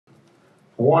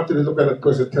I want you to look at that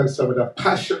person and tell someone a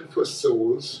passion for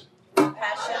souls, A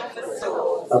passion for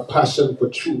souls. a passion for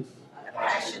truth. A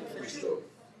passion for truth.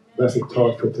 That's the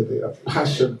thought for today. A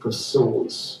passion for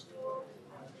souls,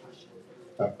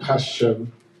 a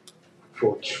passion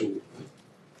for truth.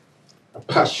 A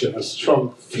passion, a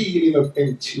strong feeling of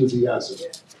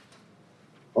enthusiasm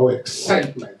or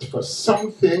excitement for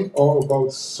something or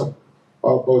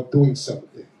about doing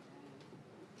something.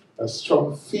 A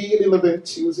strong feeling of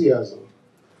enthusiasm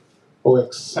or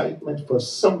excitement for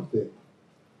something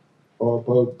or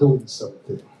about doing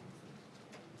something.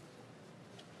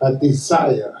 A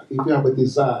desire, if you have a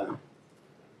desire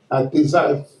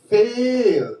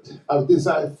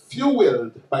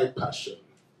fueled by passion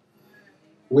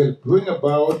will bring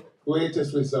about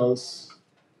greatest results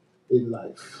in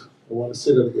life. I want to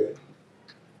say that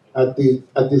again.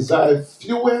 A desire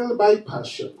fueled by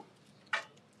passion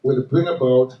will bring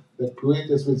about the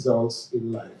greatest results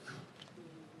in life.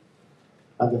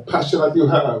 And the passion that you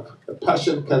have, the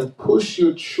passion can push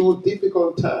you through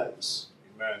difficult times.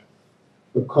 Amen.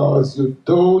 Because you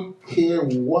don't care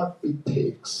what it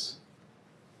takes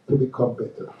to become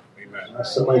better. Amen.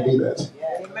 Somebody did that.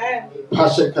 Amen.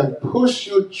 Passion can push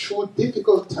you through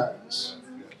difficult times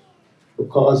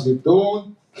because you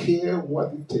don't care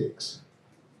what it takes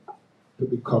to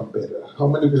become better. How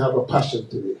many of you have a passion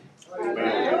today?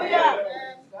 Hallelujah.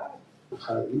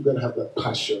 You're going to have that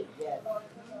passion.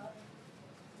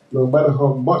 No matter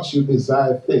how much you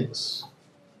desire things,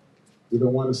 you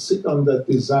don't want to sit on that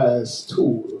desire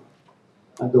stool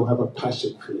and don't have a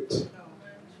passion for it.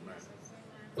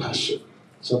 Passion.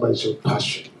 Somebody show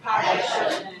passion.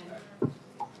 Passion.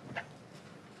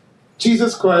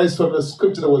 Jesus Christ, from the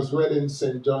scripture that was read in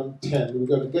St. John 10, we're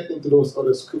going to get into those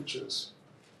other scriptures.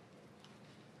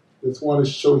 Just want to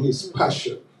show his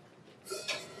passion.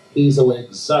 He's our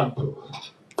example.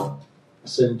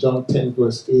 St. John 10,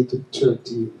 verse 8 to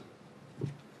 13.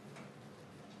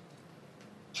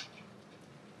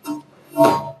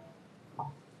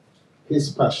 His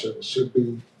passion should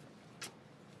be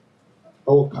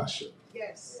our passion.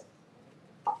 Yes.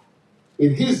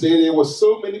 In his day, there were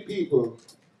so many people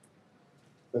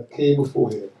that came before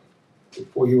him,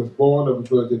 before he was born of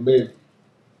the Virgin Mary.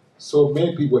 So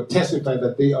many people testified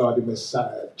that they are the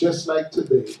Messiah. Just like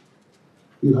today,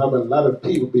 you have a lot of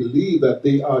people believe that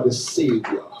they are the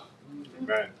Savior.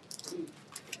 Amen.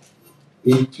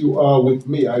 If you are with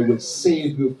me, I will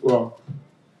save you from.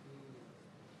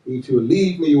 If you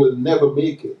leave me, you will never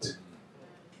make it.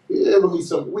 You ever meet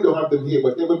some, we don't have them here,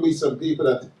 but ever meet some people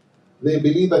that they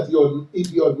believe that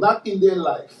if you're not in their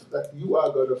life, that you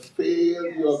are going to fail,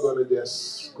 you are going to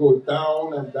just go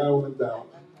down and down and down.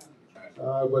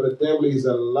 But the devil is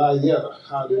a liar.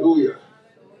 Hallelujah.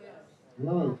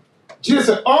 Jesus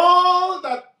said, all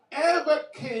that ever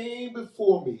came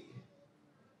before me,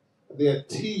 they are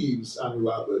thieves and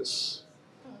robbers.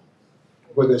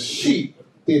 But the sheep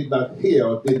did not hear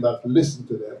or did not listen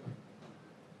to them.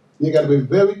 You got to be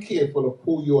very careful of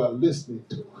who you are listening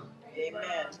to.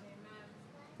 Amen.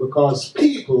 Because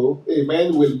people,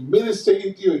 amen, will minister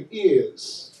into your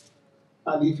ears.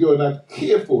 And if you're not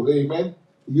careful, amen,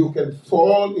 you can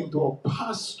fall into a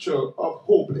posture of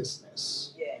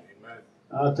hopelessness. Yeah.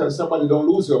 I tell somebody, don't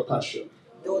lose your passion.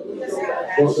 Don't lose your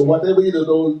passion. Whatever you do,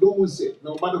 don't lose it.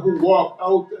 No matter who walk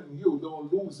out on you,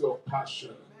 don't lose your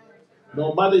passion.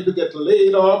 No matter if you get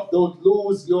laid off, don't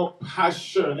lose your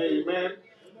passion. Amen.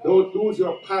 Don't lose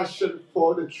your passion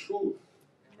for the truth.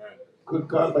 Good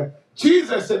God. Man.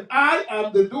 Jesus said, I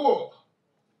am the door.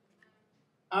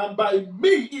 And by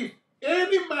me, if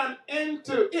any man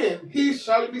enter in, he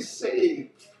shall be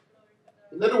saved.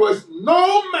 In other words,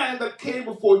 no man that came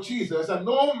before Jesus and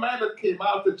no man that came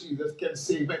after Jesus can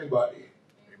save anybody.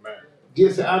 Amen.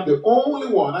 Jesus said, I'm the only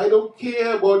one. I don't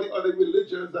care about the other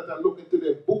religions that are looking to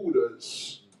their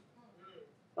Buddhas.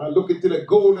 I look into the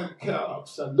golden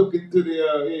calves and look into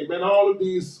the, amen, all of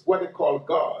these, what they call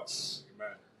gods.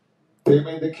 Amen.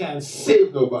 Amen. They can't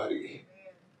save nobody.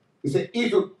 He said,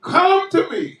 if you come to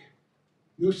me,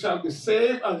 you shall be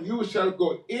saved and you shall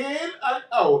go in and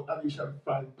out and you shall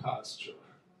find pasture.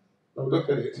 Now look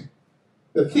at it.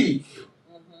 The thief.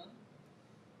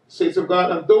 Saints of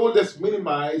God, and don't just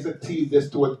minimize the thief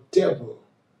just to a devil.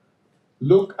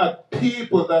 Look at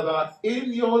people that are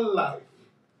in your life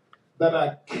that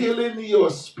are killing your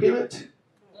spirit,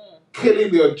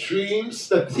 killing your dreams.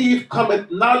 The thief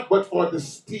cometh not but for to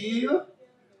steal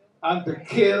and to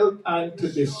kill and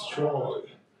to destroy.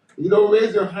 You don't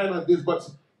raise your hand on this, but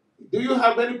do you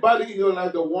have anybody in your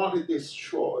life that want to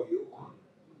destroy you?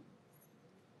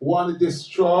 Want to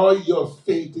destroy your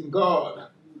faith in God?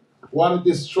 Want to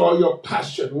destroy your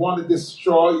passion? Want to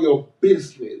destroy your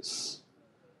business?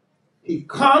 He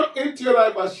come into your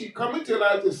life, or she come into your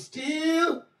life to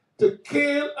steal, to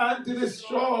kill, and to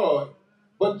destroy.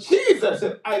 But Jesus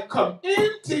said, I come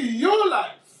into your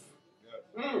life.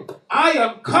 I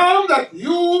am come that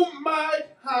you might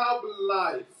have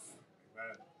life.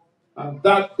 And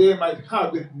that they might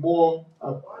have it more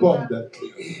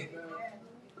abundantly.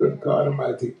 Good God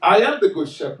Almighty. I am the good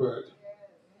shepherd.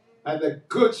 And the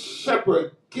good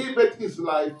shepherd giveth his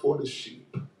life for the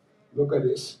sheep. Look at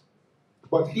this.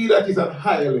 But he that is an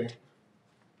hireling,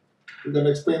 we're going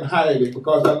to explain hireling,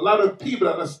 because a lot of people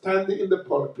that are standing in the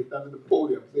pulpit and in the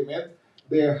podium, amen,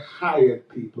 they're hired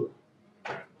people.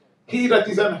 He that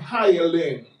is an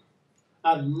hireling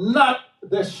and not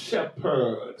the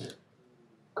shepherd,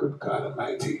 good God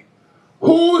Almighty,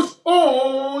 whose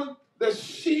own the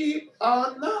sheep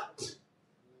are not.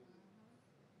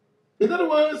 In other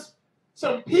words,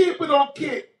 some people don't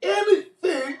care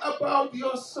anything about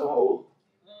your soul.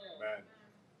 Amen.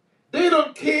 They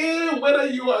don't care whether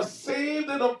you are saved.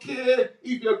 They don't care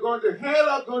if you're going to hell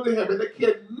or going to heaven. They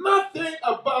care nothing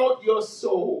about your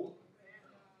soul.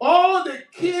 All they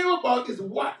care about is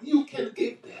what you can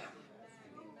give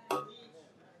them.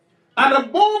 And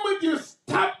the moment you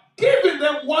stop giving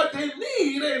them what they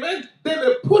need, amen, then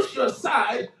they push you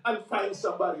aside and find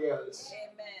somebody else.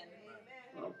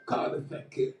 Amen. Oh, God, I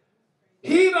thank you.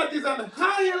 He that is an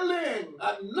hireling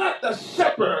and not the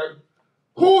shepherd,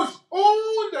 whose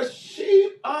own the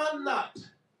sheep are not,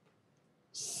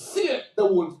 seeth the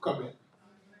wolf coming.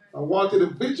 I want you to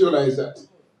visualize that.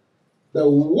 The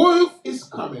wolf is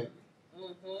coming.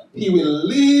 He will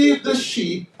leave the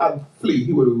sheep and flee.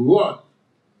 He will run.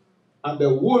 And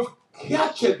the wolf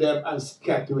catches them and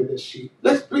scatters the sheep.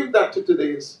 Let's bring that to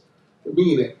today's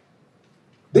meaning.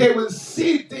 They will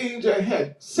see danger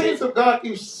ahead. Saints of God,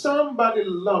 if somebody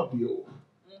loves you,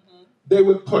 they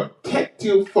will protect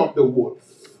you from the wolf.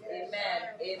 Amen.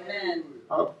 Amen.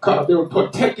 Oh God, they will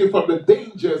protect you from the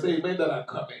dangers, amen, that are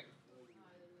coming.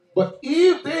 But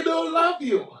if they don't love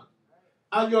you,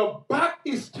 and your back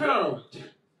is turned,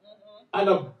 and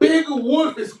a big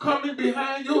wolf is coming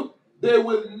behind you, they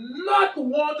will not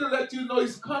want to let you know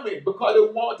it's coming, because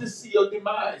they want to see your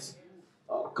demise.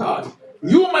 Oh God.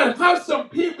 You might have some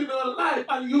people in your life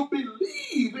and you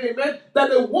believe, amen, that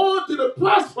they want you to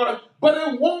prosper, but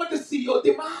they want to see your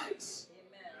demise.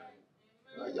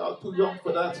 Amen. Y'all too young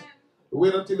for that.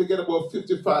 Wait until you get about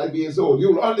 55 years old.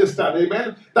 You'll understand,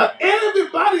 amen, that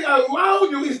everybody around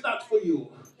you is not for you.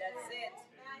 That's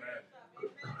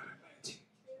it.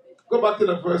 Go back to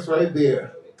the verse right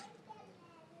there.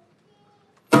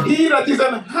 He that is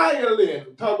an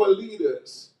hireling, talk about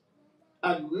leaders,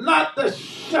 and not the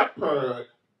shepherd,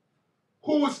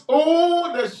 whose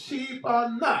own the sheep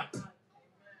are not,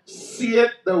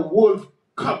 seeth the wolf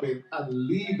coming and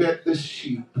leaveth the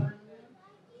sheep,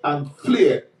 and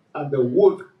fleeth, and the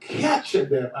wolf catcheth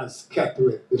them and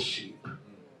scattereth the sheep.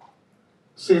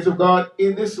 Saints of God,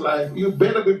 in this life, you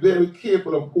better be very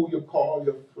careful of who you call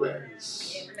your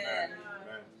friends.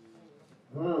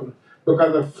 Amen.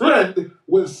 Because a friend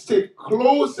will stick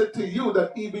closer to you than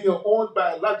even your own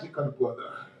biological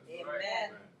brother.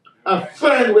 Amen. A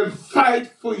friend will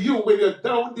fight for you when you're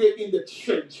down there in the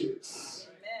trenches.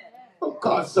 Amen. Oh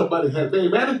God, somebody help,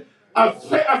 amen. A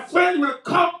friend will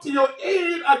come to your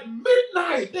aid at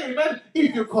midnight, amen,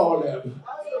 if you call them.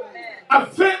 Amen. A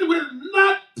friend will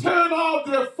not turn off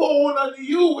their phone on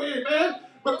you, amen,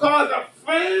 because a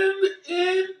friend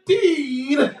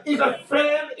indeed is a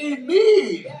friend in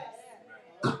need.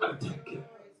 God, thank you.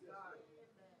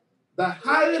 The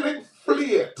hireling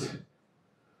fleeth,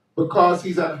 because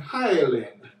he's a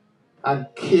hireling, and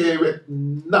careth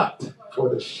not for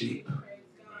the sheep.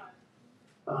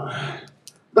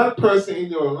 That person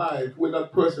in your life, will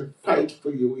that person fight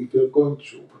for you if you're going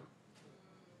through?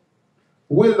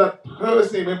 Will that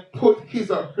person even put his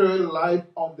or her life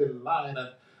on the line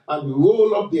and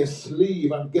roll up their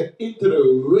sleeve and get into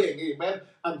the ring, amen,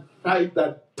 and fight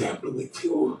that devil with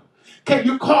you? Can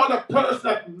you call a person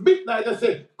at midnight and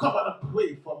say, come on and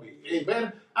pray for me,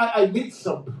 amen? I need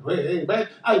some prayer, amen?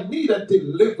 I need a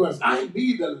deliverance. I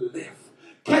need a lift.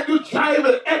 Can you drive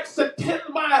an extra 10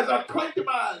 miles or 20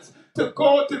 miles to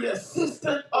go to the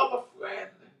assistance of a friend?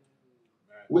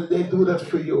 Will they do that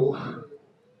for you?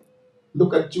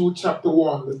 Look at Jude chapter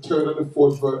 1, the 3rd and the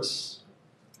 4th verse.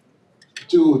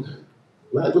 Jude.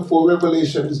 Right before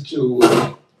Revelation is Jude.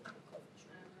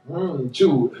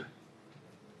 Jude.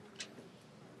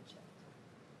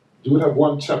 Jude have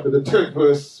one chapter. The 3rd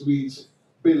verse reads,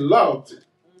 Beloved,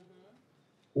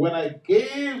 when I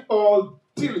gave all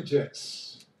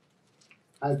diligence,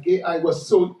 I was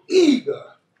so eager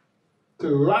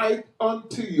to write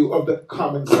unto you of the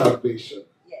common salvation.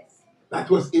 Yes. that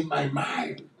was in my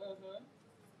mind.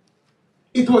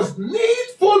 It was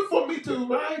needful for me to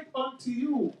write unto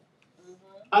you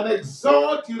and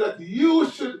exhort you that you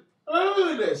should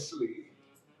earnestly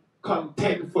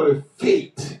contend for the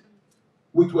faith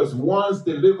which was once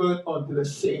delivered unto the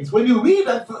saints. When you read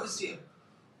that verse here,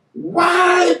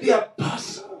 why the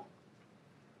apostle?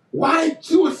 Why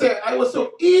Jude said, I was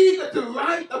so eager to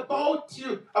write about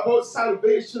you, about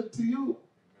salvation to you.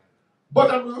 But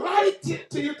I'm writing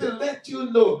to you to let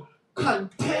you know,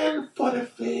 contend for the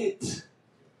faith.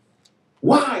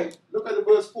 Why? Look at the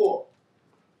verse 4.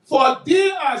 For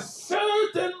there are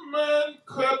certain men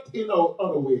crept in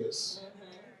unawares.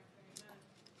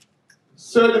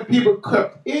 Certain people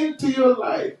crept into your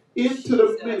life, into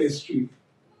the ministry,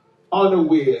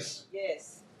 unawares.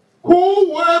 Yes.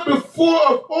 Who were before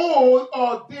of old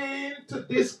ordained to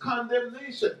this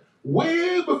condemnation.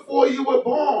 Way before you were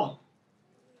born.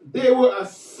 They were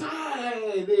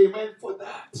assigned, amen, for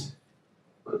that.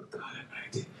 Good God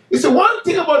Almighty. It's the one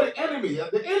thing about the enemy.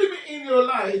 The enemy in your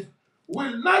life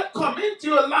will not come into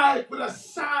your life with a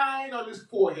sign on his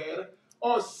forehead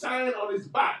or a sign on his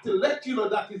back to let you know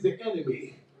that is the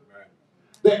enemy. Right.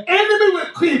 The enemy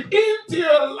will creep into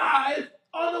your life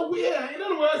unaware. In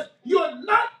other words, you're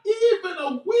not even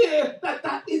aware that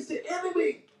that is the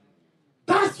enemy.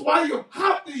 That's why you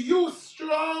have to use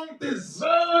strong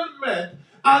discernment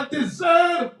and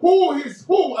discern who is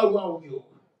who around you.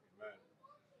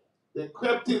 They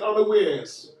crept in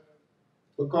unawares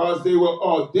because they were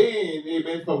ordained,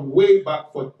 amen, from way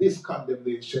back for this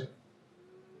condemnation.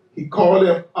 He called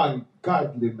them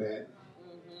ungodly men.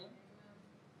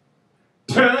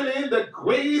 Turning the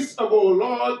grace of our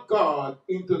Lord God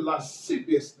into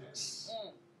lasciviousness.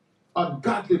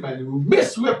 Ungodly men,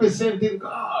 misrepresenting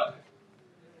God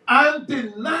and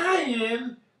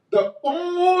denying the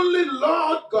only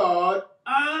Lord God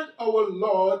and our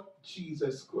Lord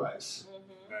Jesus Christ.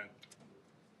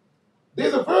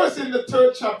 There's a verse in the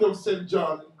 3rd chapter of St.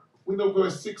 John. We know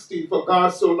verse 16. For God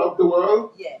so loved the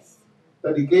world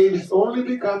that he gave his only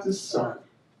begotten Son,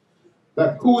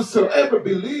 that whosoever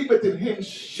believeth in him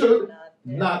should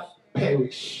not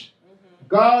perish.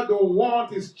 God don't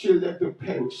want his children to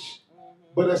perish.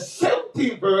 But the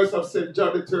 17th verse of St.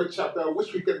 John the 3rd chapter, I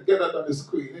wish we could get that on the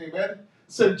screen. Amen.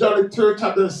 St. John the 3rd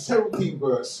chapter, 17th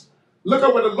verse. Look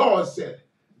at what the Lord said.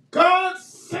 God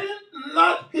sent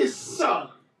not his Son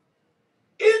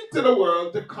into the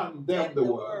world to condemn the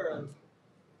world,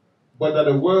 but that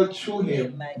the world through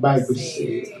him might be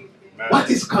saved. What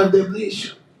is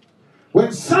condemnation?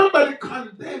 When somebody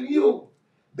condemns you,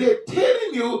 they're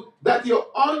telling you that you're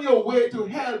on your way to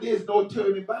hell. There's no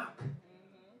turning back.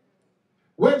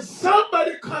 When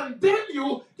somebody condemns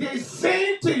you, they're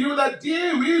saying to you that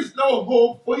there is no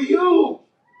hope for you.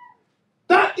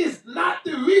 That is not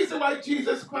the reason why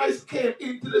Jesus Christ came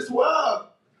into this world.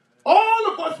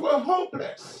 All of us were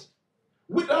hopeless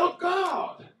without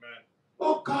God. Amen.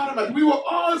 Oh God Almighty, we were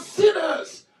all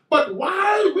sinners. But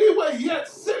while we were yet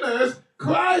sinners,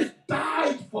 Christ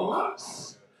died for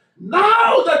us.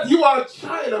 Now that you are a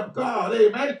child of God,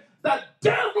 amen, that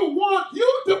devil wants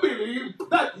you to believe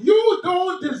that you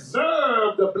don't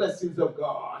deserve the blessings of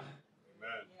God.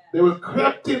 Amen. They were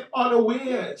crept in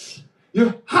unawares.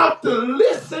 You have to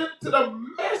listen to the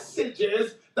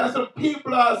messages that some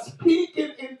people are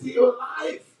speaking into your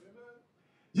life.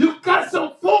 You've got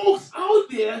some folks out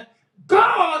there,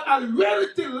 God already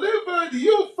delivered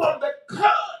you from the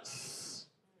curse.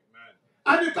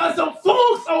 Amen. And you got some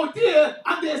folks out there,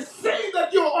 and they're saying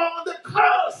that you're on the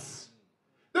curse.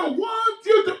 They want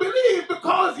you to believe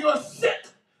because you're sick,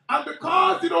 and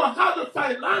because you don't have the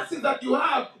finances that you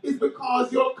have, is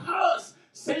because you're cursed.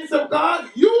 Saints of God,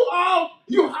 you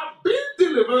have been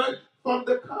delivered from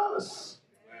the curse.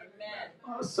 Amen.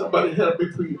 Oh, somebody help me,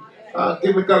 please.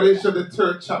 Give me Galatians the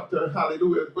 3rd chapter,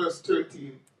 hallelujah, verse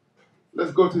 13.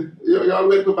 Let's go to, y'all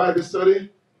ready for Bible study?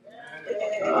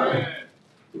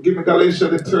 Give me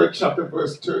Galatians the 3rd chapter,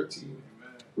 verse 13.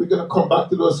 We're going to come back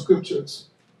to those scriptures.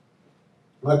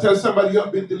 I tell somebody you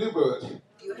have been delivered.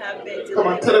 You have been delivered. Come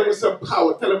on, tell them with some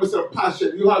power, tell them with some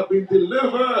passion. You have been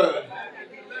delivered.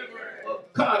 Oh,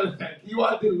 God, thank you. You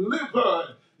are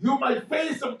delivered. You might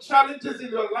face some challenges in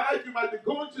your life. You might be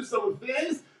going through some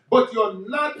things, but you're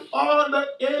not under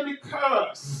any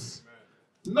curse.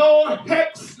 No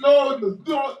hex, no,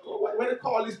 what do they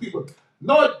call these people?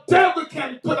 No devil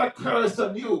can put a curse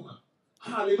on you.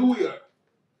 Hallelujah.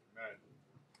 Amen.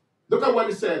 Look at what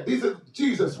he said. This is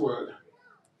Jesus' word.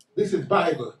 This is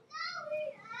Bible.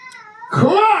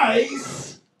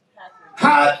 Christ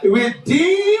had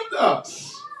redeemed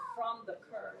us. From the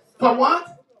curse. From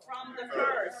what? From the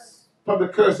curse. From the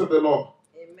curse of the law.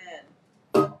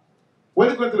 Amen.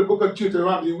 go into the book of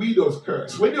Deuteronomy, you read those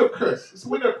curses. When you're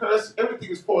cursed,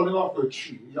 everything is falling off a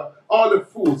tree. You know, all the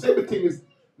fruits, everything is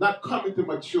not coming to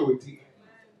maturity.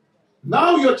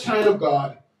 Now you're a child of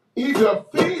God. If you're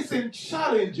facing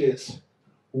challenges,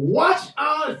 watch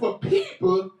out for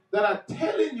people that are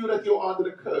telling you that you're under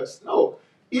the curse. No.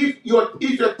 If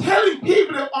you're telling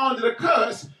people you're under the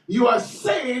curse, you are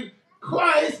saying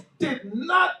Christ did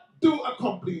not do a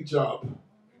complete job.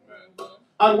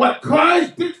 And what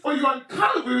Christ did for you on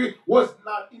Calvary was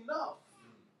not enough.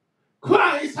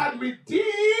 Christ had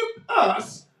redeemed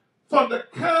us from the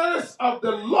curse of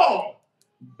the law,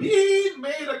 being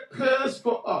made a curse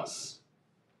for us.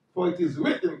 For it is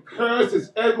written, cursed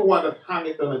is everyone that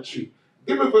hangeth on a tree.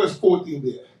 Give me verse 14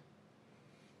 there.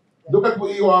 Look at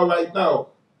where you are right now.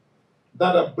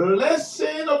 That a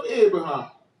blessing of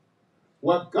Abraham,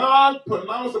 what God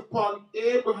pronounced upon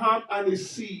Abraham and his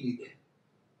seed,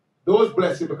 those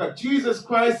blessings, because Jesus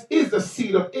Christ is the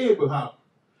seed of Abraham.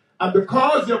 And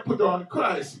because you're put on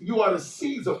Christ, you are the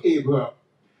seeds of Abraham.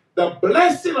 The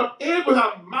blessing of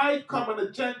Abraham might come on the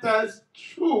Gentiles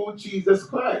through Jesus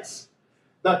Christ,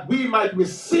 that we might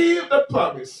receive the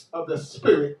promise of the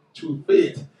Spirit through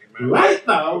faith. Amen. Right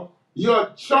now,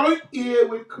 you're joint here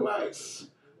with Christ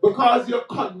because you're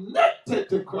connected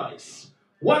to Christ.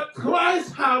 What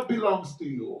Christ has belongs to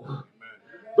you. Amen.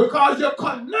 Because you're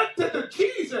connected to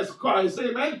Jesus Christ,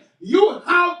 amen, you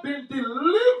have been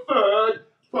delivered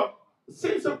from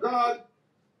sins of God.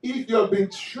 If you have been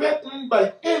threatened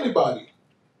by anybody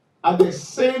and they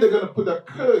say they're going to put a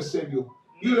curse in you,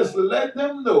 you just let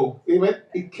them know, amen,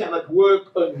 it cannot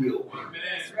work on you.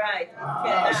 That's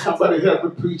right. Somebody help me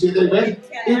preach it, amen.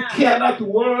 It cannot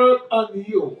work on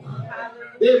you.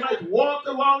 They might walk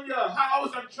around your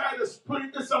house and try to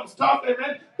sprinkle some stuff,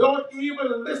 amen. Don't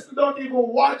even listen, don't even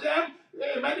watch them.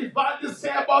 Amen. If I just say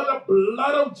about the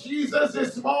blood of Jesus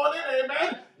this morning,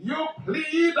 amen, you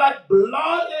plead that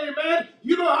blood, amen.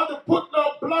 You don't have to put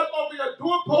no blood over your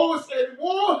doorpost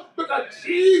anymore because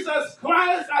Jesus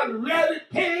Christ already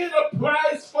paid the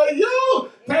price for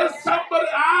you. Tell somebody,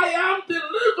 I am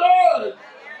delivered.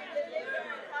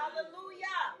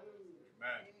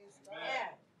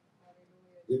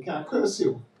 They can't curse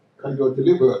you because you're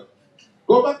delivered.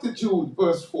 Go back to Jude,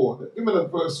 verse 4. Give me the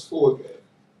verse 4 again.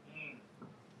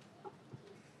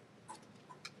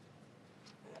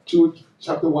 Jude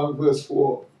chapter 1, verse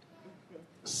 4.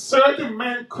 Certain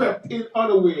men crept in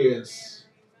unawares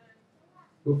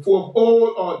before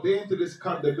all ordained to this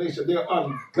condemnation. They are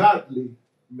ungodly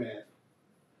men.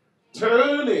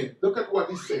 Turning, look at what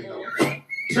he's saying now.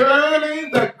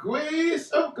 Turning the grace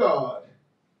of God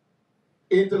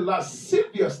into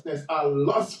lasciviousness and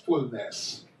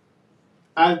lustfulness,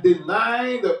 and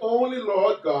denying the only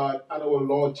Lord God and our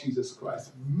Lord Jesus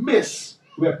Christ,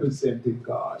 misrepresenting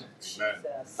God. Amen.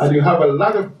 And you have a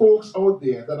lot of folks out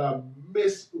there that are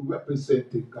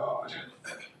misrepresenting God.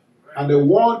 And they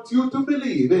want you to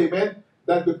believe, amen,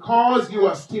 that because you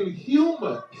are still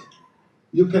human,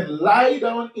 you can lie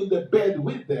down in the bed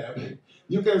with them.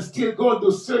 You can still go and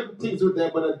do certain things with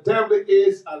them, but the devil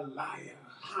is a liar.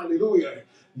 Hallelujah.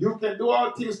 You can do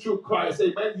all things through Christ,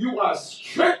 amen. You are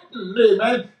strengthened,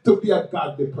 amen, to be a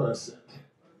godly person.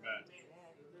 Amen.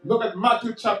 Look at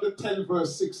Matthew chapter 10,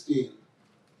 verse 16.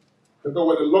 Look at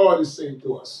what the Lord is saying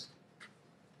to us.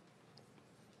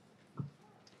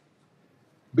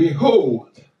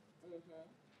 Behold,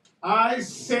 I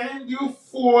send you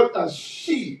forth as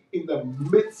sheep in the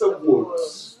midst of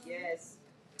wolves. Yes.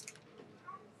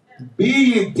 Be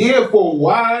ye therefore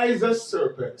wise as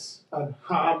serpents and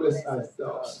harmless as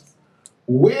doves.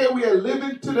 Where we are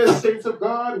living today, saints of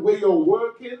God, where you're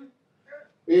working,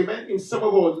 amen, in some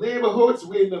of our neighborhoods,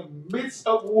 we're in the midst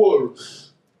of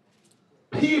wolves.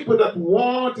 People that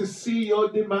want to see your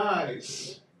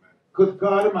demise. Good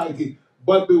God Almighty.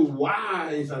 But be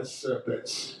wise as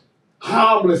serpents,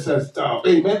 harmless as doves.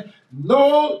 Amen.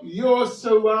 Know your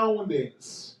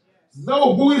surroundings.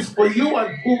 Know who is for you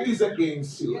and who is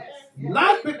against you.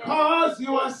 Not because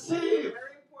you are saved.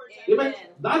 Amen.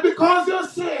 Not because you're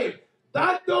saved.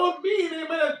 That don't mean, amen,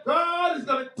 that God is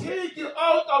going to take you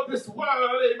out of this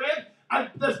world, amen, and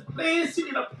just place you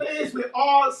in a place where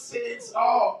all saints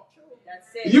are.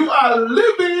 You are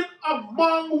living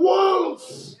among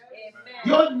wolves. Amen.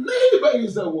 Your neighbor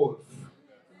is a wolf.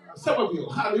 Some of you,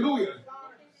 hallelujah.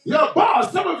 Your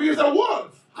boss, some of you is a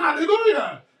wolf.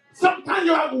 Hallelujah. Sometimes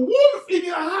you have a wolf in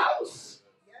your house.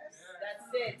 That's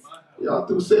it. Y'all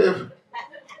too safe.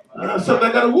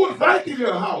 Sometimes got a wolf right in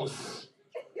your house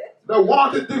that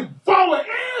want to devour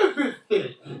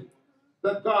everything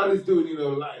that God is doing in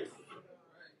your life.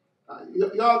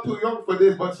 Y'all too young for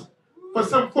this, but for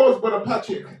some folks, Brother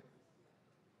Patrick,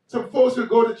 Some folks will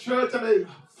go to church and they're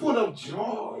full of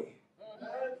joy.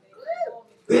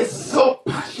 They're so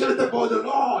passionate about the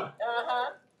Lord.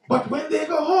 But when they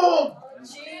go home,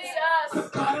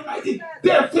 good God Almighty,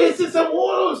 they're facing some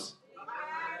wolves.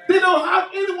 They don't have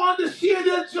anyone to share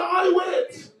their joy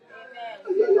with.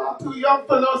 You're too young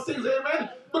for those things, amen.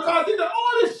 Because if they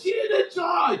only share their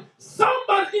joy,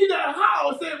 somebody in their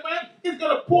house, amen, is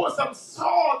going to pour some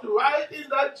salt right in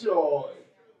that joy.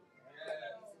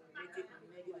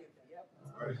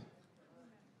 Right.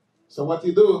 So what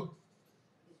you do,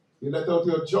 you let out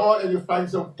your joy and you find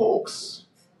some folks.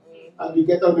 And you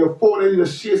get on your phone and you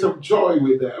share some joy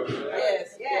with them.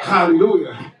 Yes, yes.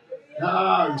 Hallelujah.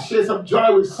 Share some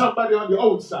joy with somebody on the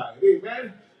outside.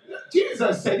 Amen.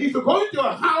 Jesus said, if you go into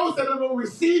a house and they don't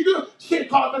receive you,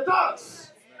 shake off the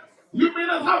dust. You may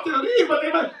not have to leave,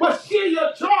 but share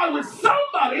your joy with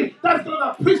somebody that's going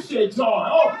to appreciate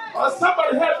joy. Or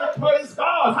somebody help me praise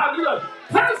God. Hallelujah.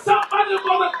 Tell somebody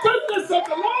about the goodness of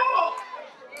the Lord.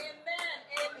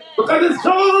 Amen. Because it's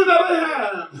joy that I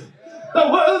have. The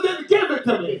world didn't give it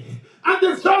to me. And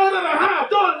the joy that I have,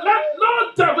 don't let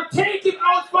no devil take it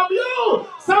out from you.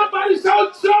 Somebody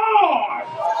shout joy.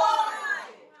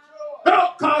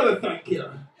 Oh, God, thank you.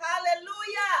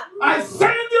 Hallelujah. I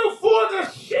send you for the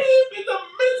sheep in the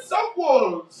midst of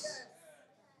wolves.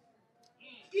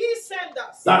 He sent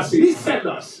us. That's it. He sent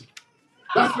us.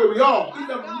 That's where we are. In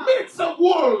the midst of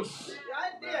wolves.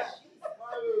 Right there.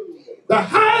 The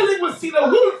hireling will see the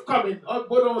wolf coming, but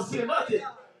don't say nothing.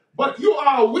 But you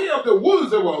are aware of the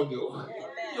wolves around you.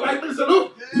 Like Mr.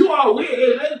 Luke, you are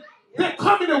aware, amen. They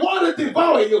come and they want to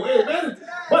devour you, amen.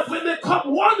 But when they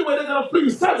come one way, they're going to flee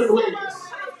 7 ways.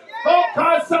 Oh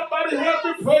God, somebody help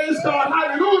me praise God.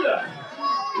 Hallelujah.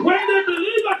 When they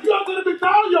believe that you are going to be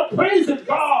down, you're praising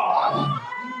God.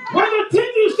 When they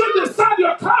think you should decide,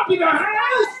 you're clapping your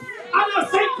hands and you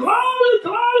say, glory,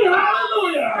 glory,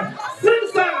 hallelujah.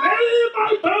 Since I laid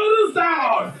my burdens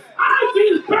down, I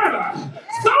feel better.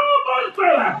 So much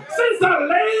better. Since I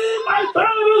laid my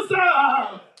burdens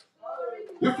down.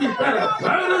 You feel better.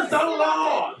 Burdens down,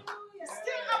 Lord.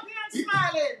 Still up here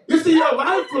smiling. You see your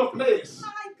rightful place. My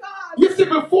God. You see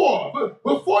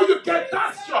before you get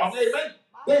that strong, amen,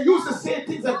 they used to say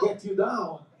things that get you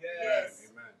down. Yes.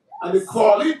 And they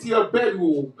crawl into your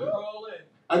bedroom.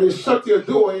 And they shut your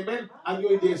door, amen, and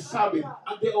you're in there sobbing.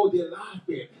 And they're out there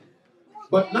laughing.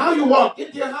 But now you walk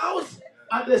into your house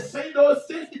and they say those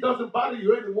things, it doesn't bother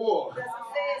you anymore.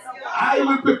 I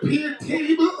will prepare a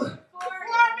table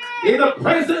in the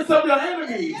presence of your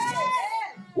enemies.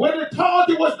 When they thought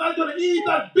you was not going to eat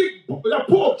that big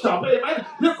pork chop, amen,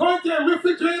 you go into the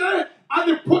refrigerator and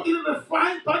you put it in the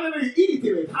frying pan and you eat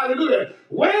it. Hallelujah.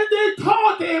 When they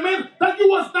thought, amen, that you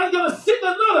was not going to sing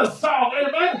another song,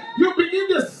 amen, you begin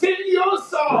to sing your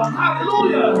song.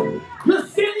 Hallelujah. You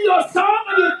sing your song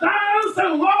and you dance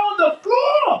around the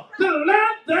floor to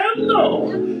let them know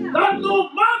that no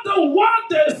matter what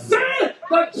they say,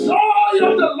 the joy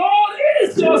of the Lord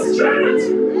is your strength.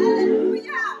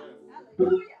 Hallelujah.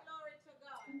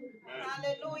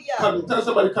 Hallelujah. Hallelujah. Tell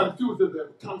somebody, confuse the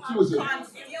devil. Confuse him.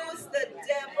 Confuse the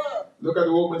devil. Look at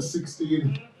Romans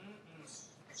 16,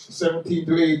 17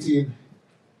 to 18.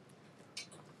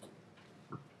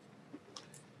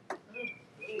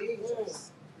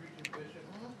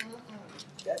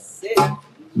 That's it.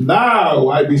 Now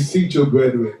I beseech you,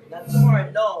 brethren. That's more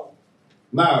no.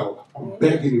 Now I'm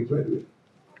begging you, brethren.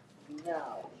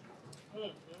 No.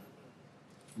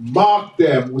 Mark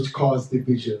them which cause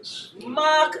divisions.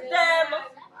 Mark them.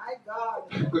 My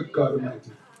God. Good God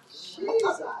Almighty.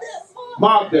 Jesus.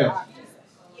 Mark them.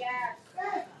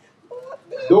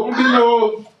 Don't be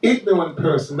no ignorant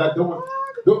person that don't.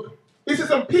 You see,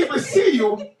 some people see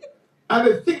you and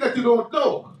they think that you don't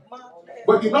know,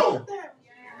 but you know.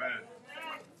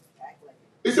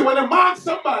 You see, when you mark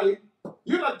somebody,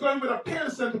 you're not going with a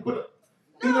pencil to put it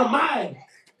in your mind.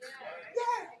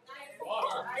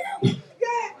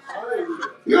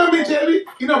 You know what I mean, JB?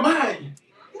 In your mind.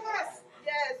 Yes.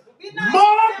 Yes.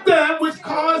 Mark them which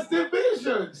cause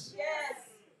divisions. Yes.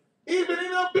 Even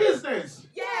in your business.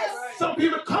 Yes. Some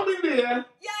people come in there,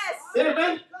 Yes.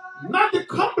 amen, not to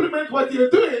compliment what you're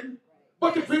doing,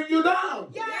 but to bring you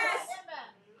down. Yes.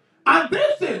 And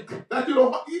they think that you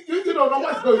don't know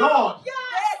what's going on. Yes.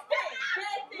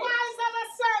 Why is that a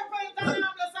serpent?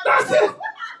 That's it.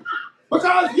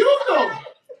 Because you know,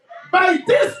 by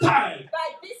this time,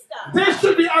 they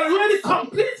should be already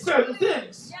complete certain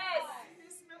things.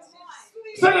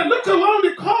 So they look around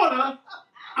the corner,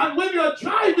 and when you're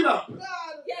driving up,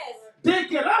 they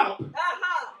get up,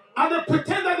 and they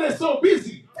pretend that they're so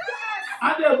busy,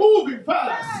 and they're moving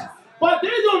fast. But they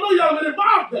don't know you already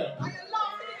marked them.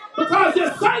 Because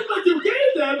the assignment you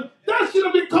gave them, that should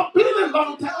have been completed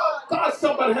long time. Oh, God,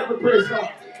 somebody help me praise God.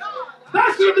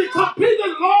 That should have been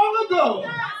completed long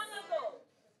ago.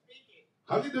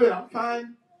 How you doing? I'm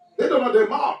fine. They don't know they're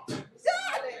marked.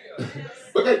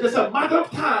 Okay, it's a matter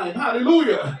of time.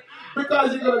 Hallelujah.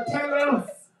 Because you're going to tell them,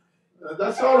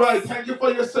 that's all right. Thank you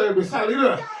for your service.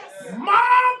 Hallelujah.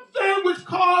 Mark them which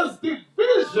cause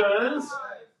divisions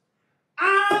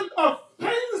and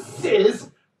offenses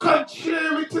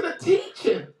contrary to the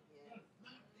teaching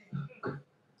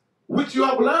which you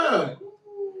have learned.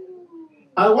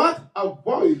 And what?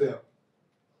 Avoid them.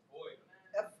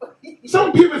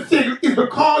 Some people think it's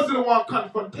because they don't want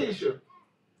confrontation.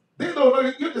 They don't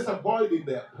know you're just avoiding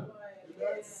them.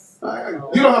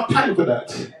 You don't have time for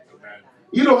that.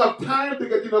 You don't have time to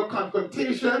get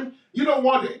confrontation. You don't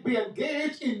want to be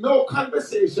engaged in no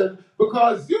conversation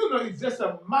because you know it's just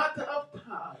a matter of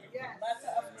time. Yes.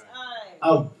 Matter of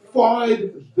time.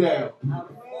 Avoid them.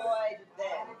 Avoid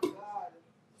them.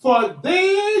 For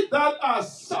they that are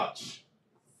such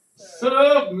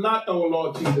serve not our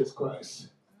Lord Jesus Christ.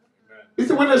 You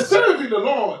see, when they're serving the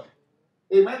Lord,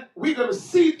 amen, we're going to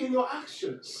see it in your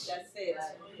actions. That's it.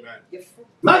 Amen.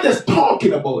 Not just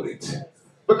talking about it.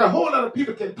 Because a whole lot of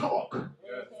people can talk.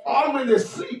 All when they're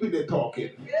sleeping, they're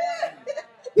talking.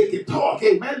 They can talk,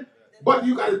 amen. But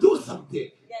you got to do something.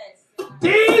 Yes.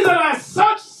 These that are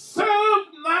such serve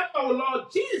not our Lord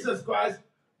Jesus Christ,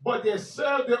 but they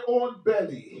serve their own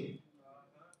belly.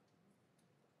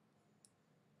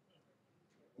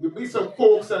 You meet some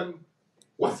folks and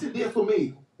what's in there for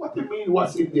me? What do you mean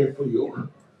what's in there for you?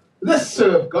 Let's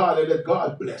serve God and let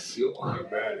God bless you. Amen.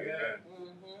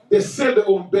 They serve their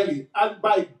own belly. And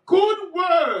by good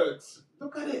words,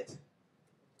 look at it.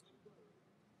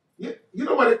 You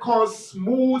know what they call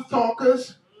smooth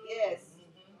talkers? Yes.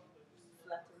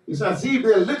 It's as if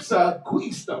their lips are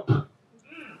greased up.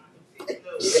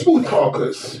 Smooth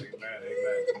talkers.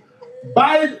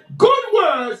 By good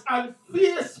words and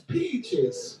fair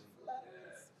speeches,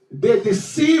 they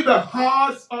deceive the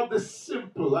hearts of the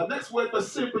simple. And next word for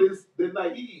simple is the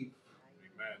naive.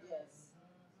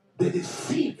 They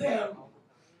deceive them.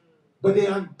 But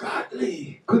they're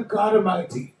ungodly. Good God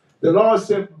Almighty. The Lord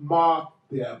said, mark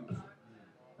them.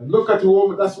 And look at the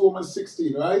woman, that's Romans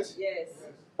 16, right? Yes.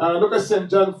 Look at St.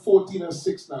 John 14 and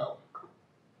 6 now.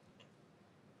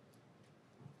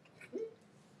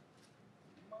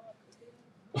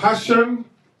 Passion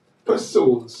for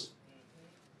souls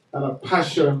and a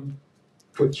passion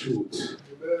for truth.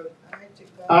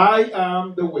 I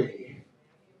am the way,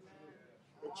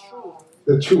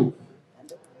 the truth,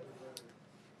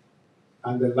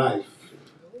 and the life.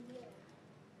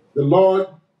 The Lord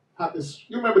had this.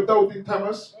 You remember doubting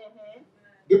Thomas?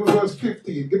 Give me verse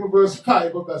 15. Give me verse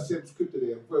 5 of that same scripture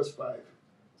there. Verse 5.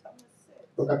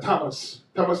 Look at Thomas.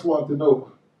 Thomas wanted to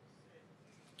know.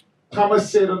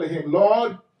 Thomas said unto him,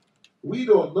 Lord, we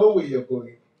don't know where you're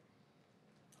going.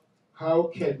 How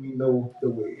can we know the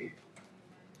way?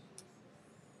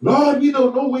 Lord, we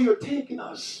don't know where you're taking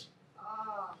us.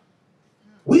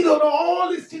 We don't know all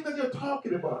these things that you're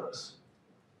talking about us.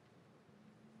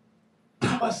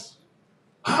 Thomas,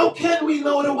 how can we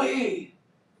know the way?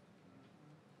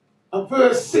 And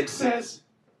verse 6 says,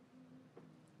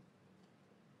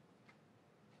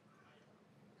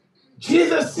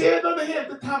 Jesus said unto him,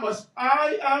 to Thomas,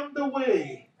 I am the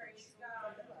way.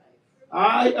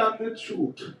 I am the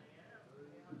truth.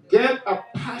 Get a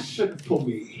passion for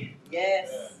me.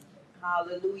 Yes.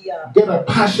 Hallelujah. Get a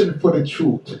passion for the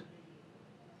truth.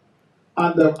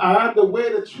 And I am the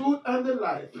way, the truth, and the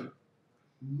life.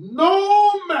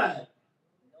 No man.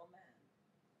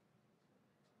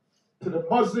 To the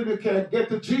Muslim, you can't get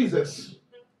to Jesus.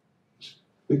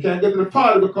 You can't get to the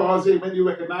Father because when you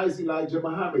recognize Elijah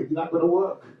Muhammad, it's not going to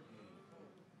work.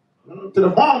 To the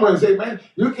Mormons, amen,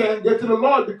 you can't get to the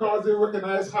Lord because they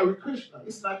recognize Hare Krishna.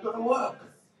 It's not going to work.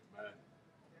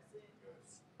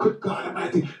 Good God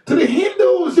Almighty. To the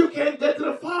Hindus, you can't get to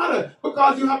the Father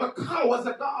because you have a cow as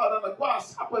a God and a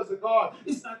grasshopper as a God.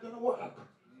 It's not going to work.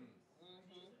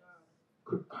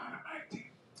 Good God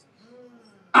Almighty.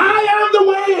 I am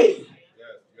the way.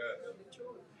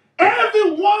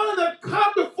 Everyone that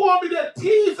come before me, they're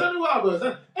thieves and robbers.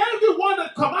 And everyone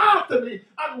that come after me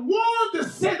and want to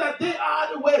say that they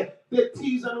are the way, they're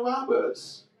thieves and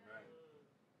robbers.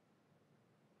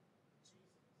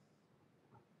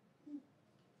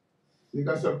 You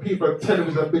got some people telling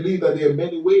me that believe that there are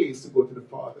many ways to go to the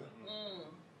Father.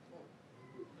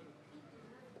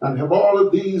 And have all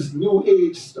of these new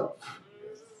age stuff.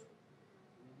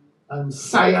 And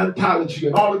Scientology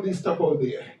and all of these stuff out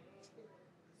there.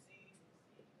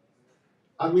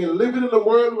 And we're living in a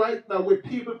world right now where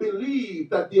people believe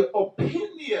that their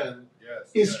opinion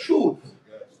is truth.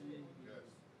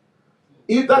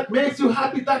 If that makes you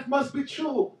happy, that must be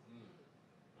true.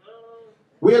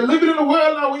 We are living in a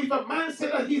world now where if a man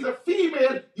says that he's a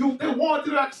female, they want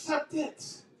you to accept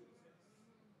it.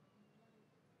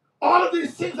 All of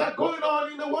these things are going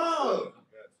on in the world.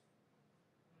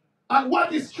 And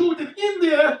what is truth in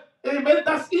India, amen,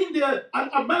 that's India, and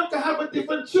America have a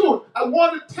different truth. I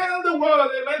want to tell the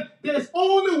world, amen, there's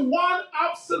only one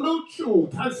absolute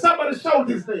truth. And somebody shout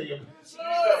his name.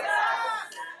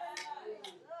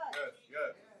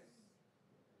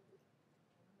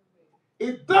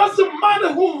 It doesn't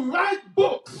matter who writes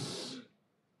books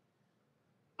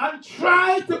and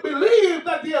try to believe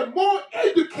that they are more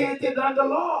educated than the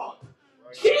Lord.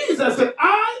 Jesus said,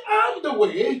 I am the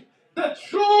way, the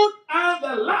truth, and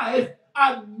the life,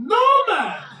 and no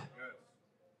man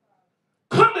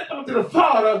cometh unto the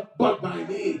Father but by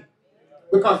me.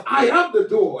 Because I am the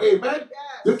door. Amen.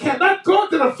 You cannot go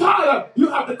to the Father. You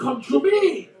have to come through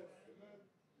me.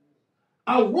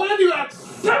 And when you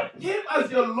accept him as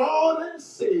your Lord and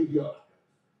Savior,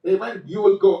 amen, you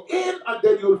will go in and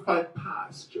then you will find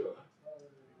pasture.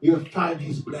 You'll find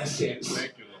his blessings.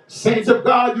 Thank you, Lord. Saints of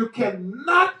God, you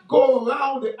cannot go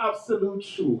around the absolute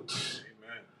truth.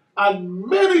 Amen. And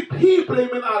many people,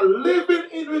 amen, are living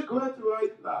in regret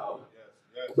right now.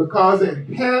 Yes. Because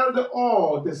they held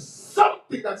on to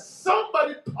something that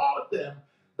somebody taught them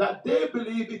that they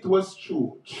believe it was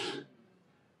truth.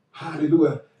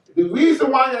 Hallelujah. The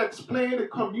reason why I explained the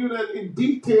communion in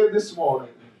detail this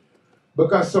morning,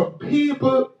 because some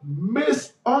people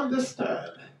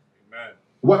misunderstand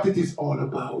what it is all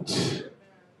about.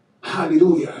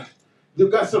 Hallelujah.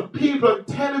 You've got some people on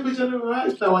television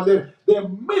right now and they're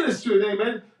ministering,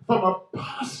 amen, from a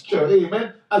posture,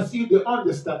 amen, as if they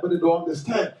understand, but they don't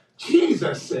understand.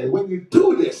 Jesus said, when you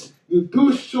do this, you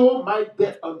do show my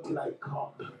death until I come.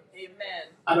 Amen.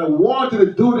 And I want you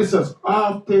to do this as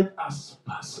often as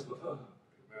possible.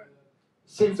 Amen.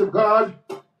 Saints of God,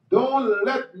 don't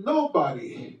let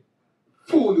nobody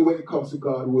fool you when it comes to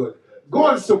God's word. Go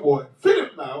on some more.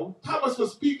 Philip now, Thomas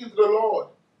was speaking to the Lord.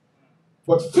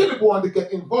 But Philip wanted to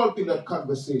get involved in that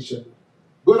conversation.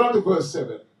 Go down to verse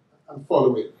 7 and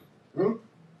follow it.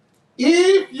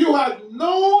 If you had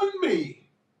known me,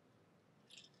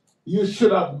 you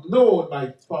should have known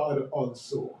my Father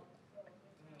also.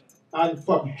 And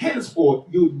from henceforth,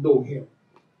 you know him.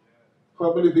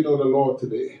 How many of you know the Lord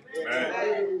today?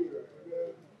 Amen.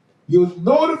 You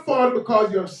know the Father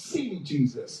because you have seen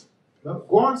Jesus. Now,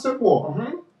 go on some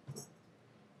more.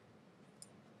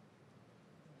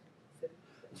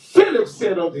 Philip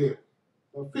said unto him,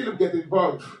 Philip get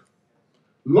involved.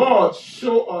 Lord,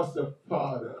 show us the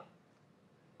Father,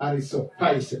 and it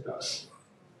sufficeth us.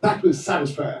 That will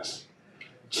satisfy us.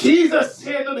 Jesus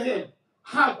said unto him,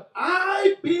 have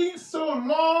I been so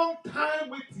long time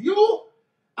with you,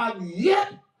 and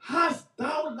yet hast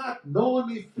thou not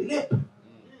known me, Philip?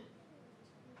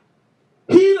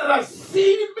 He that has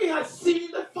seen me has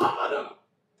seen the Father.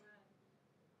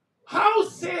 How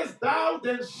sayest thou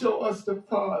then, show us the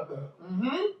Father?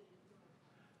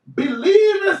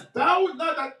 Believest thou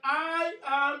not that I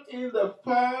am in the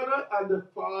Father and the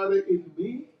Father in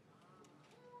me?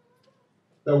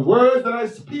 The words that I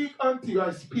speak unto you,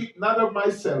 I speak not of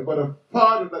myself, but of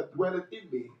Father that dwelleth in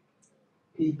me.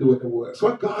 He doeth the works.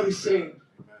 What God is saying.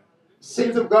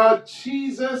 Saints of God,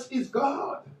 Jesus is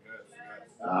God.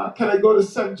 Can I go to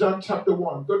St. John chapter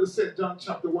 1? Go to St. John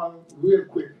chapter 1 real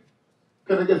quick.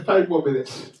 Can I get 5 more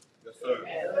minutes? Yes,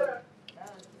 sir.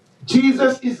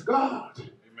 Jesus is God.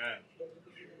 Amen.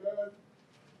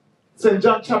 St.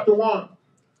 John chapter 1.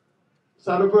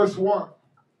 Start at verse 1.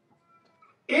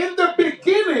 In the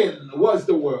beginning was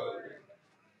the Word.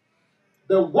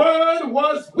 The Word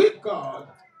was with God.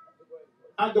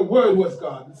 And the Word was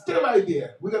God. Stay right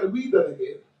there. We're going to read that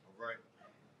again. All right.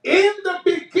 In the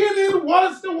beginning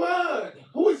was the Word.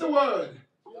 Who is the Word?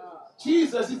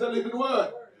 Jesus is the living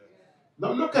Word.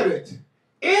 Now look at it.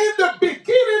 In the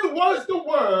beginning was the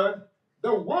Word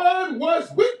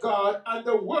was with God, and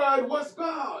the Word was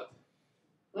God.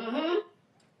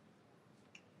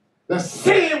 The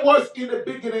same was in the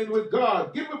beginning with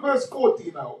God. Give me verse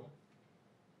 14 now.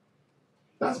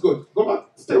 That's good. Go back.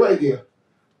 Stay right there.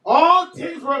 All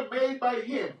things were made by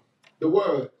him, the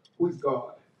Word, who is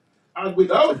God. And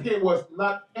without him was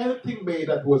not anything made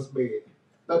that was made.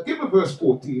 Now give me verse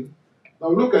 14. Now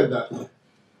look at that.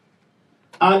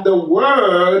 And the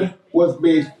Word was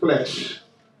made flesh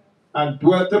and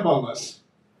dwelt among us.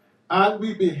 And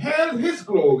we beheld his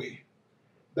glory,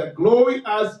 the glory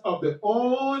as of the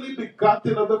only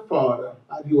begotten of the Father.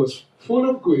 And he was full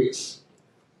of grace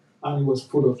and he was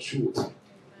full of truth,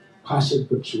 passion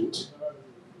for truth.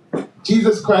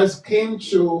 Jesus Christ came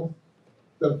through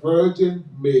the Virgin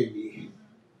Mary,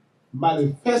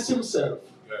 manifest himself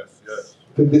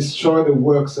to destroy the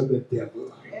works of the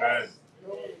devil. Amen.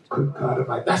 Good God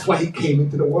Almighty. That's why he came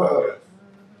into the world.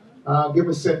 Give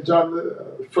us St. John,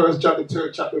 1 John the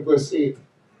 3rd chapter, verse 8.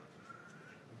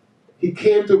 He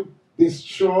came to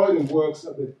destroy the works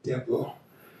of the devil.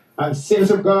 And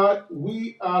saints of God,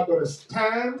 we are going to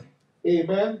stand,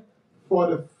 amen, for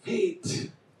the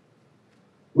faith.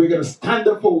 We're going to stand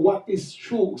up for what is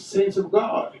true, saints of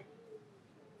God.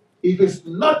 If it's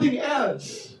nothing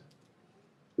else,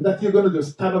 that you're going to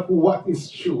just stand up for what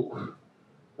is true.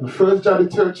 And 1 John the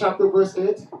 3rd chapter, verse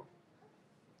 8.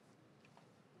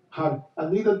 I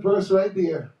need a verse right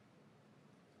there.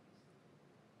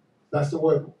 That's the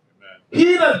word. Amen.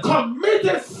 He that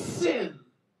committeth sin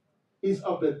is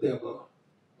of the devil.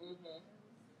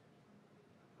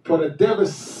 For the devil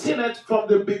sinned from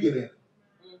the beginning.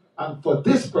 And for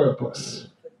this purpose.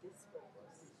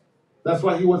 That's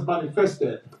why he was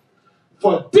manifested.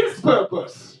 For this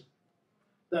purpose,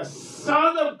 the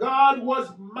Son of God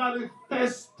was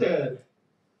manifested,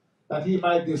 that he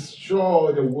might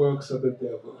destroy the works of the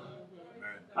devil.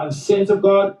 Amen. And saints of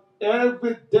God,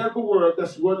 every devil work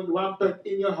that's running rampant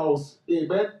in your house,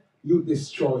 amen, you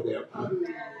destroy them.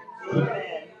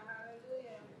 Amen.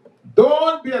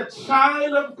 Don't be a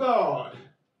child of God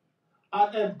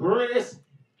and embrace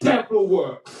devil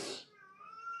works.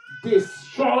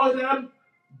 Destroy them,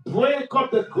 break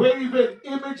up the graven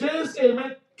images,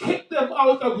 amen. Kick them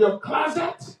out of your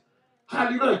closet.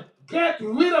 Hallelujah. Get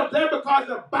rid of them, because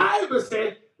the Bible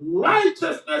says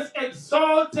righteousness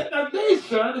exalted a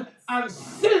nation and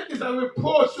sin is a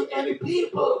reproach to any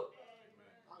people.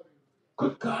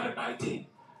 Good God Almighty.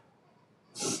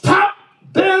 Stop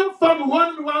them from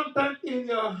running rampant in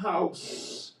your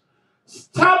house.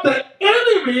 Stop the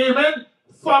enemy, amen,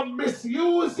 from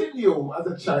misusing you as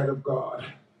a child of God.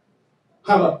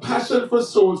 Have a passion for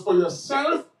souls, for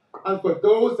yourself and for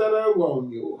those that are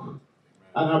around you.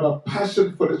 And have a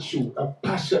passion for the truth, a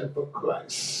passion for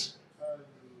Christ.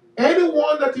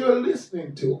 Anyone that you're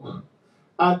listening to,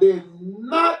 and they're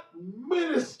not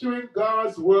ministering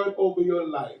God's word over your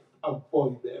life,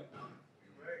 avoid them.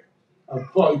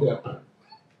 Avoid them.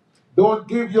 Don't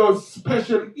give your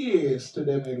special ears to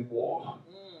them anymore.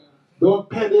 Don't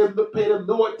pay them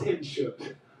no attention.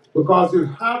 Because you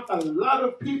have a lot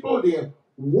of people there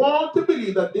want to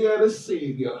believe that they are the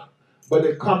Savior. But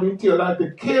they come into your life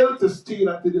to kill, to steal,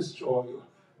 and to destroy you.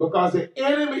 Because the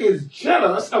enemy is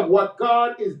jealous of what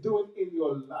God is doing in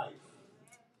your life.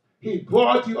 He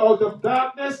brought you out of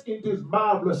darkness into his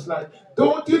marvelous light.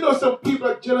 Don't you know some people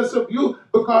are jealous of you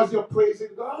because you're praising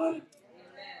God?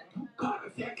 Oh God,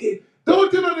 thank you.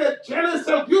 Don't you know they're jealous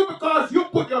of you because you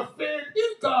put your faith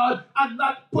in God and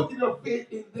not putting your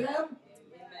faith in them?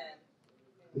 Amen.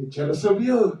 They're jealous of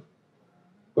you.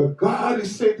 But God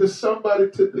is saying to somebody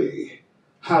today,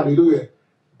 hallelujah,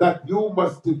 that you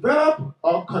must develop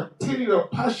or continue your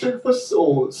passion for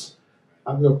souls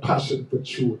and your passion for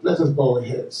truth. Let us bow our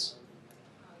heads.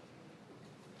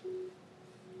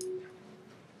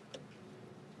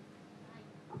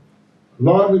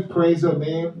 Lord, we praise your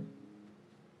name.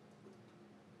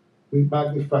 We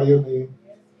magnify your name.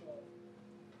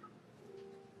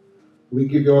 We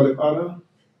give you all the honor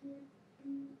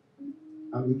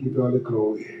and we give you all the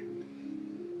glory.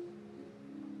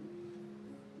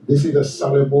 This is a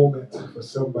solemn moment for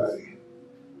somebody.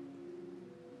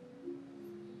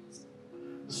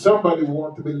 Somebody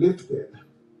wants to be lifted.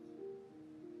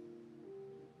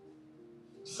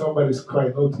 Somebody's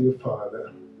crying out to your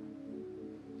Father.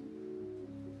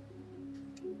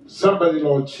 Somebody,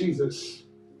 Lord Jesus,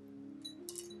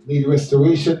 need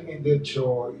restoration in their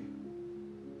joy,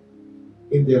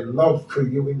 in their love for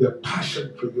you, in their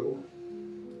passion for you.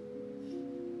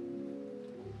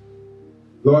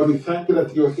 Lord, we thank you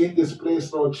that you're in this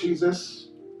place, Lord Jesus,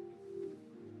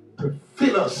 to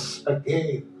fill us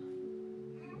again.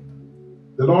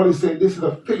 The Lord is saying this is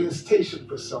a filling station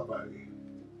for somebody.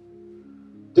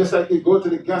 Just like you go to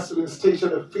the gasoline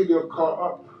station to fill your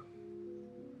car up,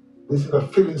 this is a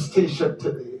filling station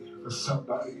today for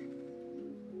somebody.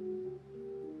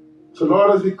 So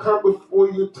Lord, as we come before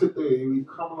you today, we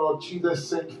come, Lord Jesus,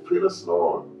 saying, fill us,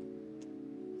 Lord.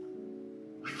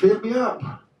 Fill me up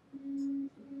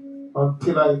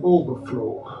until I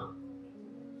overflow.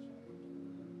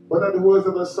 What are the words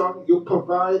of the song? You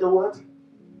provide a what?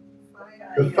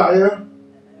 The fire.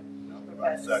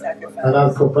 And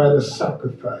I'll provide a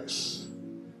sacrifice.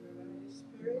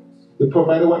 You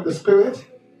provide what? The Spirit?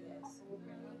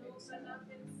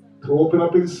 To open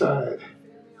up inside.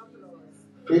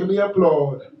 Fill me up,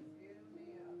 Lord.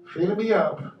 Fill me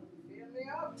up.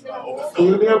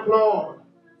 Fill me up, Lord.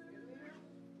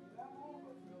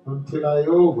 Until I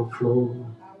overflow.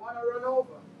 I want to run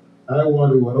over. I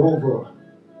want to run over.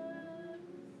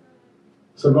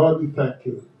 So, Lord, we thank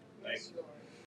you.